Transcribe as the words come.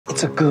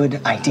It's a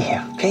good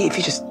idea, okay? If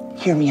you just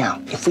hear me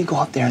out. If we go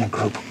out there in a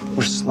group,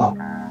 we're slow,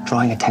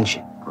 drawing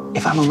attention.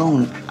 If I'm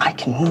alone, I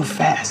can move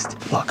fast.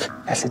 Look,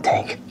 that's the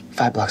tank.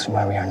 5 blocks from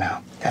where we are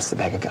now. That's the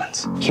bag of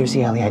guns. Here's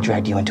the alley I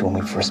dragged you into when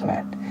we first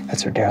met.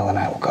 That's where Daryl and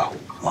I will go.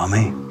 Why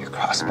me? Your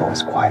crossbow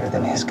is quieter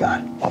than his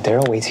gun. While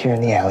Daryl waits here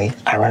in the alley,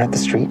 I run up the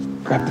street,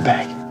 grab the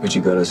bag. Would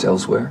you got us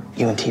elsewhere?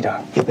 You and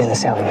T-Dog, you'll be in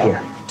this alley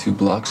here. 2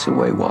 blocks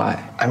away,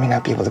 why? I may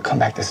not be able to come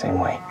back the same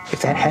way.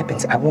 If that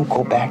happens, I won't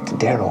go back to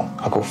Daryl.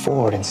 I'll go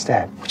forward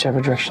instead.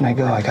 Whichever direction I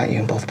go, I got you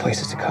in both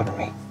places to cover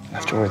me.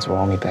 Afterwards, we'll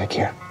all meet back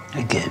here.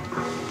 Hey, kid,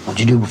 what'd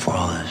you do before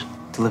all this?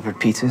 Delivered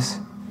pizzas?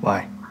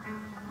 Why?